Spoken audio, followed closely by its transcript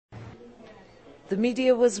The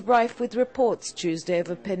media was rife with reports Tuesday of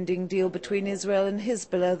a pending deal between Israel and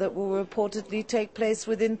Hizbullah that will reportedly take place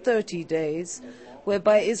within 30 days,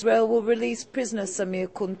 whereby Israel will release prisoner Samir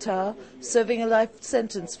Kuntar, serving a life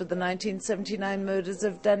sentence for the 1979 murders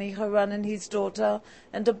of Danny Haran and his daughter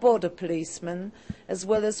and a border policeman, as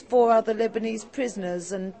well as 4 other Lebanese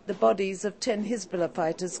prisoners and the bodies of 10 Hizbullah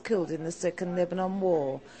fighters killed in the Second Lebanon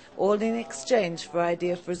War, all in exchange for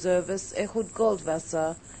IDF reservists Ehud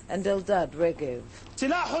Goldwasser and Eldad.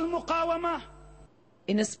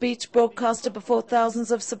 In a speech broadcasted before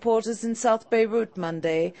thousands of supporters in South Beirut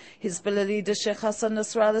Monday, Hizbullah leader Sheikh Hassan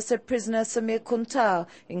Nasrallah said prisoner Samir Kuntar,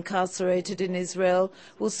 incarcerated in Israel,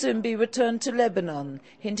 will soon be returned to Lebanon,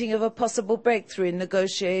 hinting of a possible breakthrough in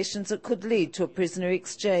negotiations that could lead to a prisoner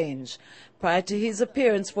exchange. Prior to his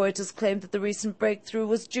appearance, Reuters claimed that the recent breakthrough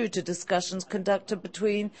was due to discussions conducted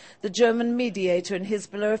between the German mediator and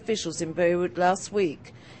Hizbullah officials in Beirut last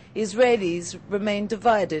week. Israelis remain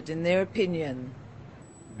divided in their opinion.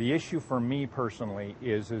 The issue for me personally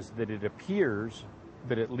is that it appears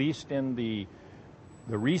that at least in the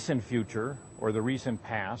recent future or the recent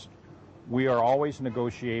past, we are always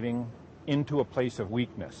negotiating into a place of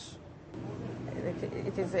weakness.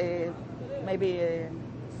 It is maybe a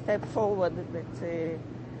step forward that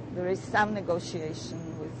there is some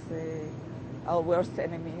negotiation with our worst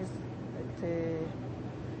enemies, that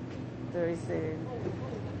there is a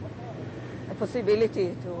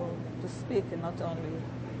possibility to speak and not only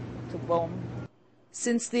to bomb.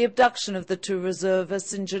 Since the abduction of the 2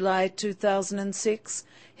 reservists in July 2006,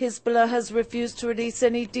 Hizbullah has refused to release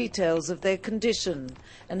any details of their condition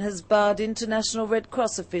and has barred international Red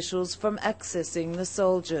Cross officials from accessing the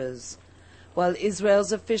soldiers. While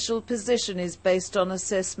Israel's official position is based on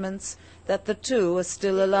assessments that the 2 are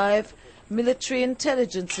still alive, military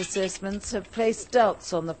intelligence assessments have placed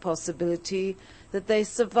doubts on the possibility that they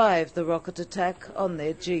survived the rocket attack on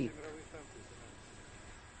their jeep.